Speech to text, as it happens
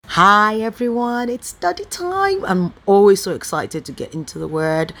Hi everyone, it's study time. I'm always so excited to get into the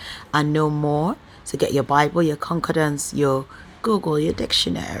word and know more. So get your Bible, your concordance, your Google, your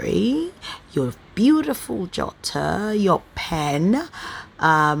dictionary, your beautiful jotter, your pen,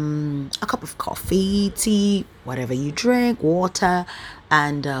 a cup of coffee, tea, whatever you drink, water,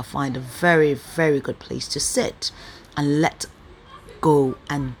 and find a very, very good place to sit and let go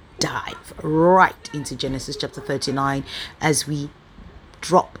and dive right into Genesis chapter 39 as we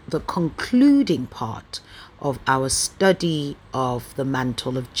drop the concluding part of our study of the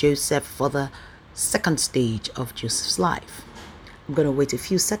mantle of Joseph for the second stage of Joseph's life. I'm going to wait a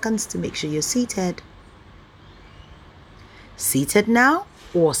few seconds to make sure you're seated. Seated now?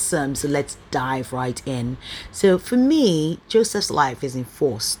 Awesome. So let's dive right in. So for me, Joseph's life is in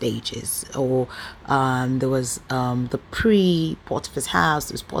four stages. Or there was the pre-Potiphar's house,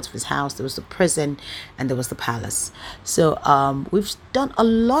 there was Potiphar's house, there was the prison, and there was the palace. So we've done a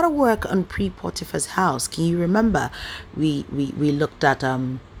lot of work on pre-Potiphar's house. Can you remember? We looked at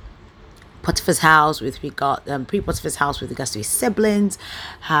Potiphar's house with regard pre-Potiphar's house with regards to his siblings,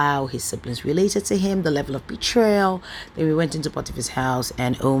 how his siblings related to him, the level of betrayal. Then we went into Potiphar's house,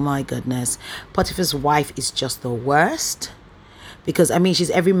 and oh my goodness, Potiphar's wife is just the worst, because I mean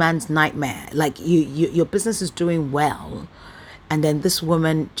she's every man's nightmare. Like your business is doing well, and then this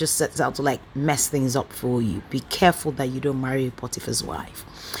woman just sets out to like mess things up for you. Be careful that you don't marry Potiphar's wife.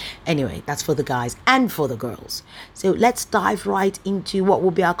 Anyway, that's for the guys and for the girls. So let's dive right into what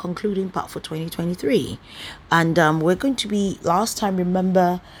will be our concluding part for 2023. And we're going to be, last time,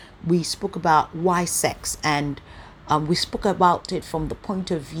 remember, we spoke about why sex, and we spoke about it from the point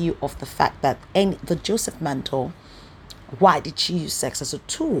of view of the fact that the Joseph Mantle, why did she use sex as a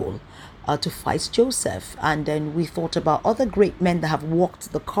tool to fight Joseph? And then we thought about other great men that have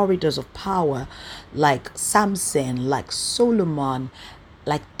walked the corridors of power, like Samson, like Solomon,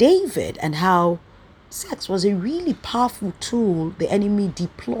 like David, and how sex was a really powerful tool the enemy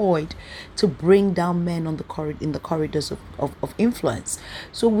deployed to bring down men on in the corridors of influence.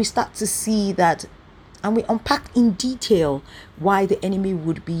 So we start to see that, and we unpack in detail why the enemy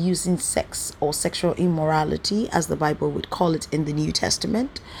would be using sex or sexual immorality, as the Bible would call it in the New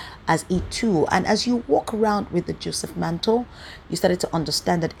Testament, as a tool. And as you walk around with the Joseph Mantle, you started to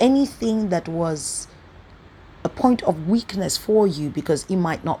understand that anything that was a point of weakness for you, because it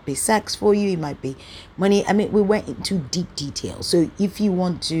might not be sex for you, it might be money. I mean, we went into deep detail. So if you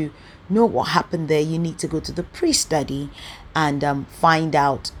want to know what happened there, you need to go to the pre-study and find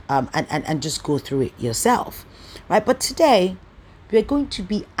out and just go through it yourself, right? But today we're going to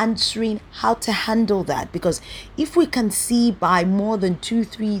be answering how to handle that, because if we can see by more than 2,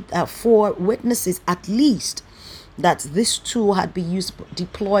 3, 4 witnesses at least that this tool had been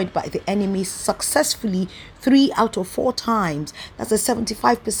deployed by the enemy successfully 3 out of 4 times, that's a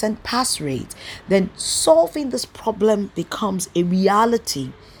 75% pass rate, then solving this problem becomes a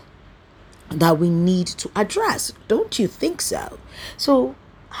reality that we need to address. Don't you think so? So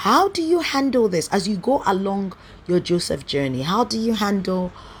how do you handle this as you go along your Joseph journey? How do you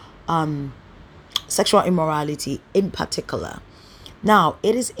handle sexual immorality in particular? Now,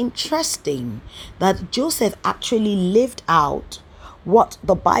 it is interesting that Joseph actually lived out what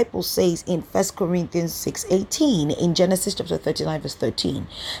the Bible says in 1 Corinthians 6:18 in Genesis chapter 39 verse 13.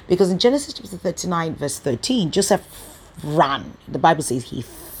 Because in Genesis chapter 39 verse 13, Joseph ran. The Bible says he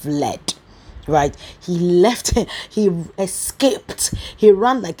fled, right? He left, he escaped, he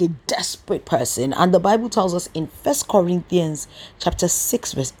ran like a desperate person. And the Bible tells us in 1 Corinthians chapter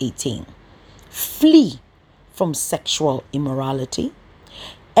 6 verse 18, flee from sexual immorality.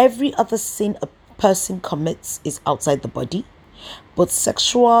 Every other sin a person commits is outside the body, but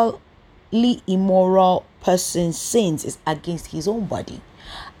sexually immoral person sins is against his own body.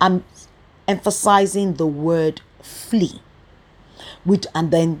 I'm emphasizing the word flee, and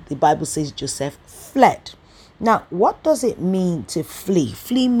then the Bible says Joseph fled. Now, what does it mean to flee?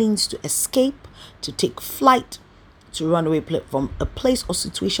 Flee means to escape, to take flight, to run away from a place or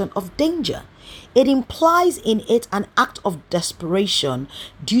situation of danger. It implies in it an act of desperation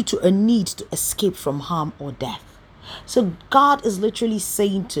due to a need to escape from harm or death. So God is literally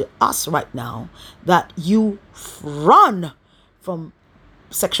saying to us right now that you run from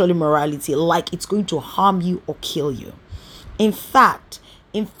sexual immorality like it's going to harm you or kill you. In fact,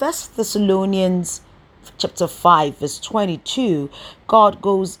 in 1 Thessalonians chapter 5 verse 22, God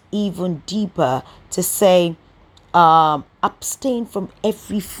goes even deeper to say, abstain from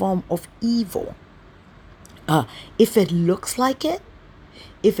every form of evil. If it looks like it,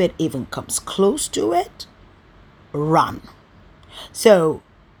 if it even comes close to it, run. So,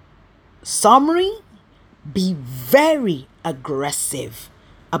 summary, be very aggressive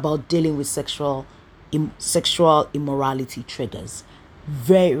about dealing with sexual immorality triggers.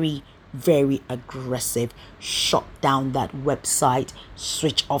 Very, very aggressive. Shut down that website,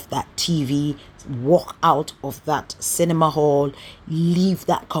 switch off that TV, walk out of that cinema hall, leave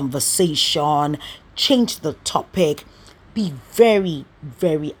that conversation, change the topic. Be very,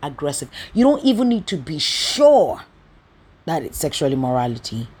 very aggressive. You don't even need to be sure that it's sexual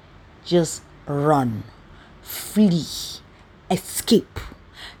immorality. Just run, flee, escape.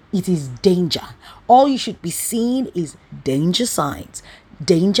 It is danger. All you should be seeing is danger signs.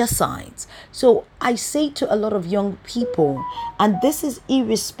 Danger signs. So I say to a lot of young people, and this is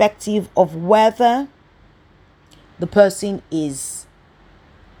irrespective of whether the person is,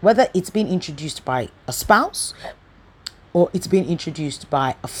 whether it's been introduced by a spouse, or it's been introduced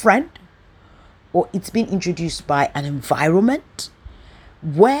by a friend, or it's been introduced by an environment,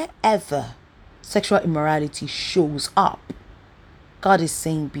 wherever sexual immorality shows up, God is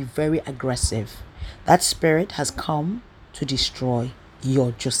saying be very aggressive. That spirit has come to destroy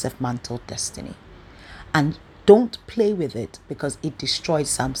your Joseph Mantle destiny. And don't play with it, because it destroyed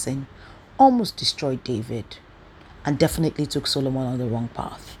Samson, almost destroyed David, and definitely took Solomon on the wrong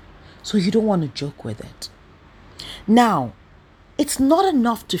path. So you don't want to joke with it. Now, it's not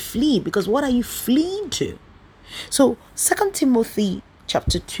enough to flee, because what are you fleeing to? So 2 Timothy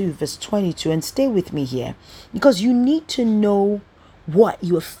chapter 2 verse 22, and stay with me here, because you need to know what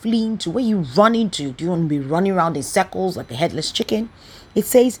you are fleeing to. Where you running to? Do you want to be running around in circles like a headless chicken? It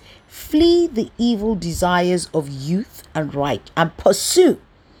says, flee the evil desires of youth and pursue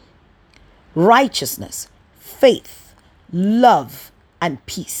righteousness, faith, love, and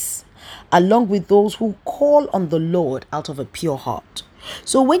peace, along with those who call on the Lord out of a pure heart.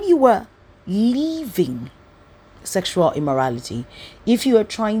 So when you were leaving sexual immorality, if you are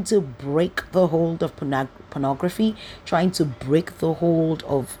trying to break the hold of pornography, trying to break the hold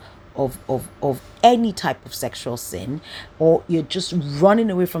of any type of sexual sin, or you're just running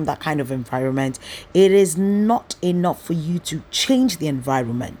away from that kind of environment, it is not enough for you to change the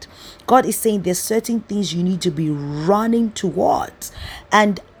environment. God is saying there's certain things you need to be running towards.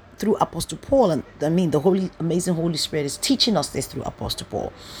 And through Apostle Paul, and I mean the amazing Holy Spirit is teaching us this through Apostle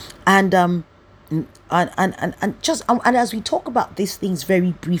Paul. And as we talk about these things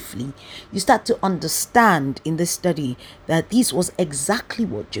very briefly, you start to understand in this study that this was exactly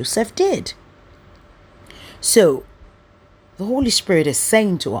what Joseph did. So the Holy Spirit is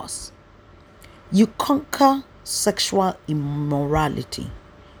saying to us, you conquer sexual immorality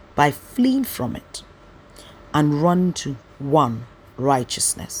by fleeing from it and run to one,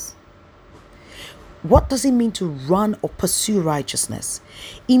 righteousness. What does it mean to run or pursue righteousness?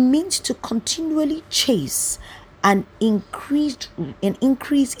 It means to continually chase and increase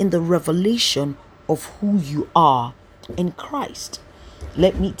in the revelation of who you are in Christ.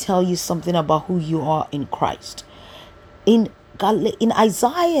 Let me tell you something about who you are in Christ. In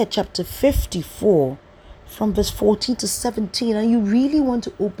Isaiah chapter 54, from verse 14 to 17, and you really want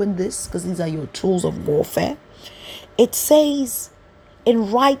to open this because these are your tools of warfare. It says,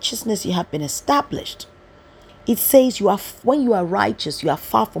 in righteousness you have been established. It says when you are righteous, you are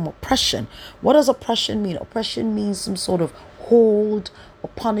far from oppression. What does oppression mean? Oppression means some sort of hold or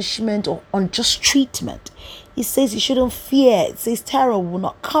punishment or unjust treatment. It says you shouldn't fear. It says terror will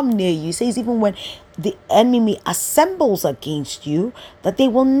not come near you. It says even when the enemy assembles against you, that they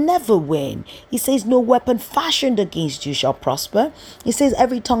will never win. He says no weapon fashioned against you shall prosper. He says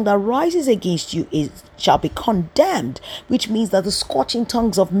every tongue that rises against you shall be condemned, which means that the scorching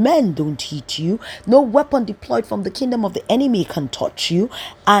tongues of men don't hit you. No weapon deployed from the kingdom of the enemy can touch you.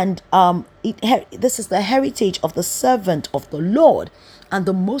 And this is the heritage of the servant of the Lord. And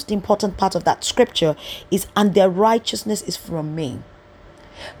the most important part of that scripture is, and their righteousness is from me.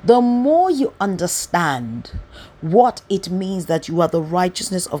 The more you understand what it means that you are the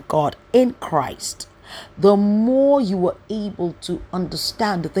righteousness of God in Christ, the more you are able to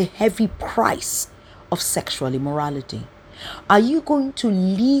understand the heavy price of sexual immorality. Are you going to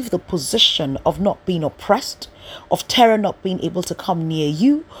leave the position of not being oppressed, of terror not being able to come near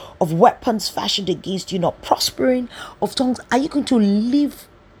you, of weapons fashioned against you not prospering, of tongues? Are you going to leave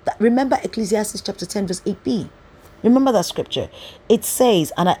that? Remember Ecclesiastes chapter 10 verse 8b. Remember that scripture. It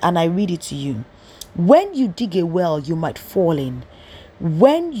says, and I read it to you, when you dig a well, you might fall in.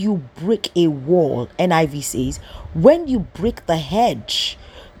 When you break a wall, NIV says, when you break the hedge,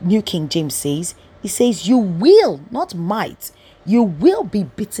 New King James says, it says you will, not might, you will be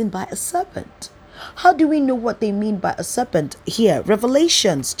bitten by a serpent. How do we know what they mean by a serpent? Here,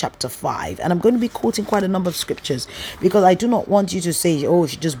 Revelations chapter 5. And I'm going to be quoting quite a number of scriptures because I do not want you to say, oh,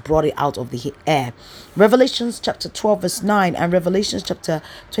 she just brought it out of the air. Revelations chapter 12 verse 9 and Revelations chapter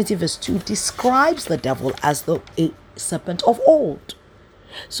 20 verse 2 describes the devil as a serpent of old.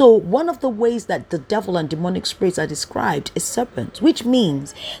 So one of the ways that the devil and demonic spirits are described is serpents, which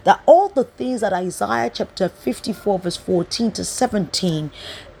means that all the things that Isaiah chapter 54 verse 14 to 17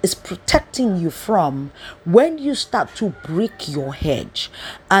 is protecting you from, when you start to break your hedge.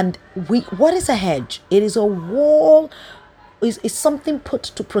 And what is a hedge? It is a wall, is something put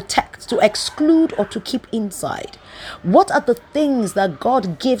to protect, to exclude, or to keep inside. What are the things that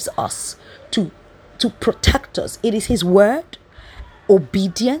God gives us to protect us? It is his word,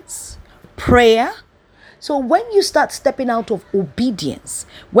 obedience, prayer. So when you start stepping out of obedience,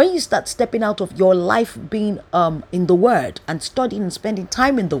 when you start stepping out of your life being in the word and studying and spending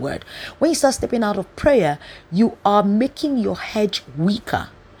time in the word, when you start stepping out of prayer, you are making your hedge weaker.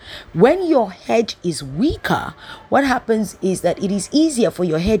 When your hedge is weaker, what happens is that it is easier for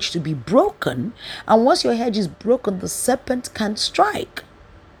your hedge to be broken, and once your hedge is broken, the serpent can strike.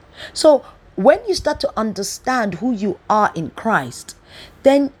 So when you start to understand who you are in Christ,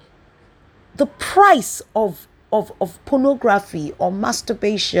 then the price of pornography or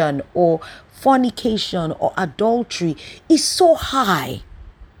masturbation or fornication or adultery is so high.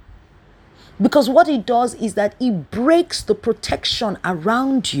 Because what it does is that it breaks the protection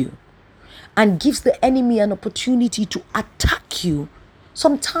around you and gives the enemy an opportunity to attack you,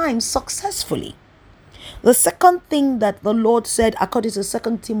 sometimes successfully. The second thing that the Lord said, according to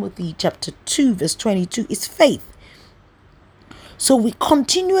 2 Timothy chapter 2 verse 22, is faith. So we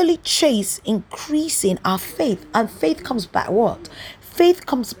continually chase increasing our faith. And faith comes by what? Faith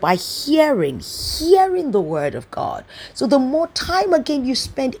comes by hearing the word of God. So the more time again you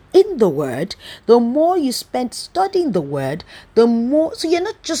spend in the word, the more you spend studying the word, the more. So you're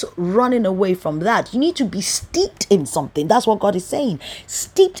not just running away from that. You need to be steeped in something. That's what God is saying.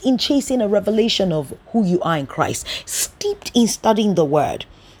 Steeped in chasing a revelation of who you are in Christ. Steeped in studying the word.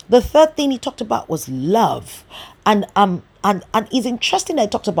 The third thing he talked about was love. And it's interesting that he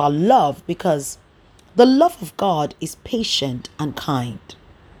talked about love because the love of God is patient and kind.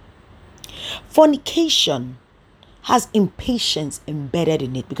 Fornication has impatience embedded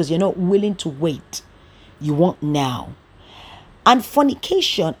in it because you're not willing to wait. You want now. And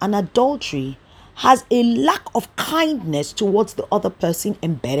fornication and adultery has a lack of kindness towards the other person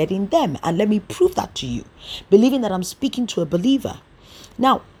embedded in them. And let me prove that to you, believing that I'm speaking to a believer.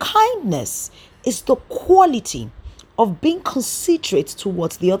 Now, kindness is the quality of being considerate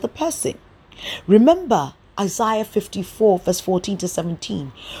towards the other person. Remember Isaiah 54 verse 14 to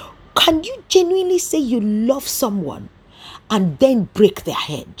 17. Can you genuinely say you love someone and then break their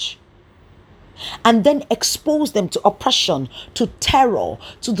hedge? And then expose them to oppression, to terror,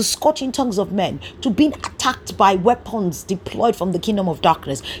 to the scorching tongues of men, to being attacked by weapons deployed from the kingdom of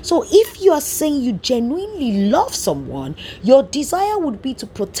darkness. So if you are saying you genuinely love someone, your desire would be to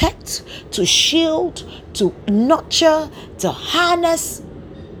protect, to shield, to nurture, to harness.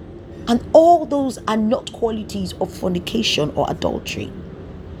 And all those are not qualities of fornication or adultery.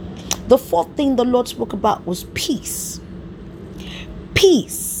 The fourth thing the Lord spoke about was peace.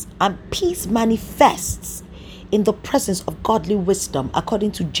 Peace. And peace manifests in the presence of godly wisdom,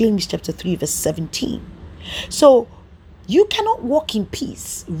 according to James chapter 3 verse 17. So you cannot walk in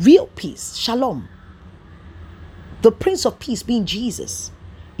peace, real peace, shalom, the Prince of Peace being Jesus,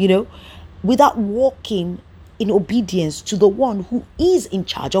 without walking in obedience to the one who is in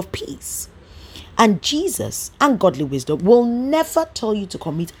charge of peace. And Jesus and godly wisdom will never tell you to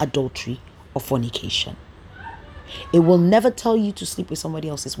commit adultery or fornication. It will never tell you to sleep with somebody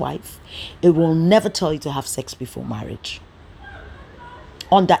else's wife. It will never tell you to have sex before marriage,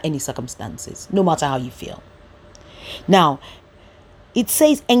 under any circumstances, no matter how you feel. Now, it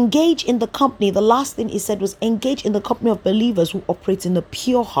says engage in the company. The last thing it said was engage in the company of believers who operate in a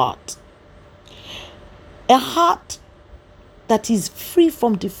pure heart. A heart that is free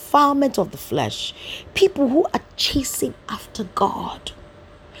from defilement of the flesh. People who are chasing after God.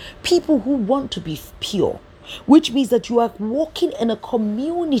 People who want to be pure. Which means that you are walking in a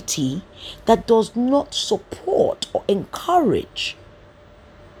community that does not support or encourage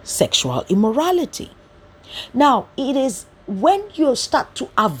sexual immorality. Now, it is when you start to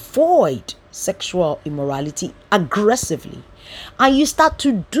avoid sexual immorality aggressively, and you start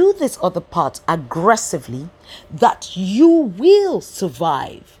to do this other part aggressively, that you will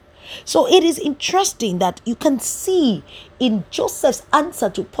survive. So it is interesting that you can see in Joseph's answer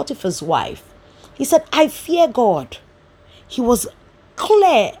to Potiphar's wife, he said, I fear God. He was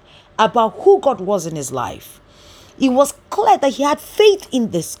clear about who God was in his life. It was clear that he had faith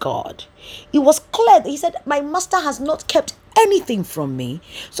in this God. It was clear that he said, my master has not kept anything from me.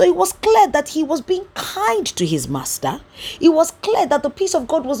 So it was clear that he was being kind to his master. It was clear that the peace of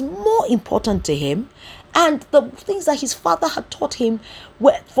God was more important to him. And the things that his father had taught him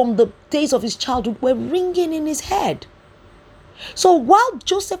were, from the days of his childhood, were ringing in his head. So while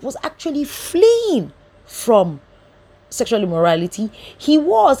Joseph was actually fleeing from sexual immorality, he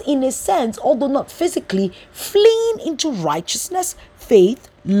was, in a sense, although not physically, fleeing into righteousness, faith,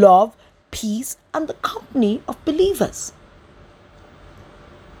 love, peace, and the company of believers.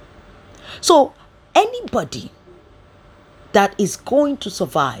 So anybody that is going to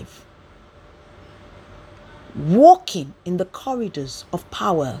survive walking in the corridors of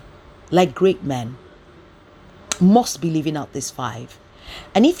power like great men must be living out this 5.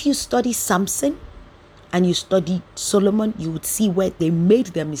 And if you study Samson and you study Solomon, you would see where they made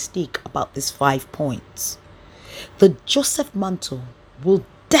their mistake about these 5 points. The Joseph mantle will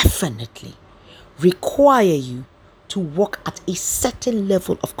definitely require you to walk at a certain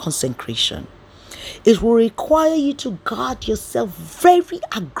level of consecration. It will require you to guard yourself very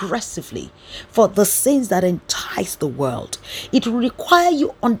aggressively for the sins that entice the world. It will require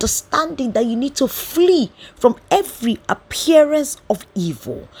you understanding that you need to flee from every appearance of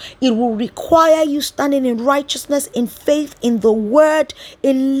evil. It will require you standing in righteousness, in faith, in the word,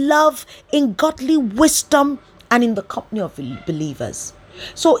 in love, in godly wisdom, and in the company of believers.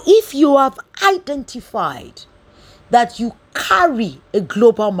 So if you have identified that you carry a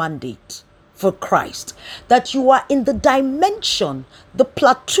global mandate for Christ, that you are in the dimension, the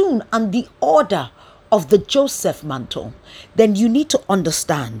platoon, and the order of the Joseph mantle, then you need to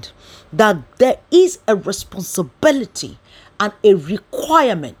understand that there is a responsibility and a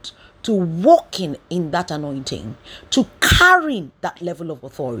requirement to walking in that anointing, to carrying that level of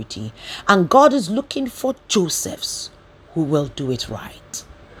authority. And God is looking for Josephs who will do it right.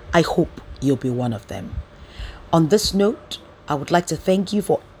 I hope you'll be one of them. On this note, I would like to thank you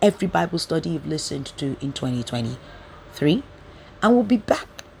for every Bible study you've listened to in 2023. And we'll be back,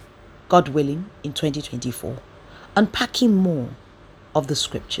 God willing, in 2024, unpacking more of the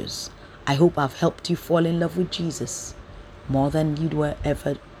scriptures. I hope I've helped you fall in love with Jesus more than you were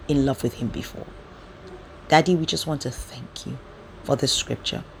ever in love with him before. Daddy, we just want to thank you for this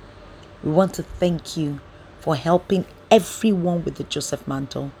scripture. We want to thank you for helping everyone with the Joseph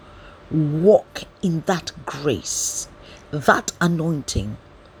mantle walk in that grace, that anointing,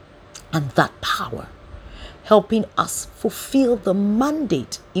 and that power, helping us fulfill the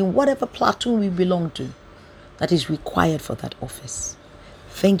mandate in whatever platoon we belong to that is required for that office.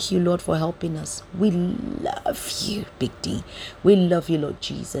 Thank you, Lord, for helping us. We love you, Big D. We love you, Lord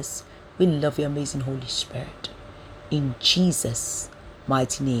Jesus. We love your amazing Holy Spirit. In Jesus'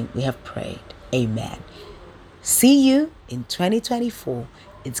 mighty name we have prayed. Amen. See you in 2024.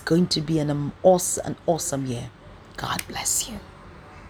 It's going to be an awesome year. God bless you.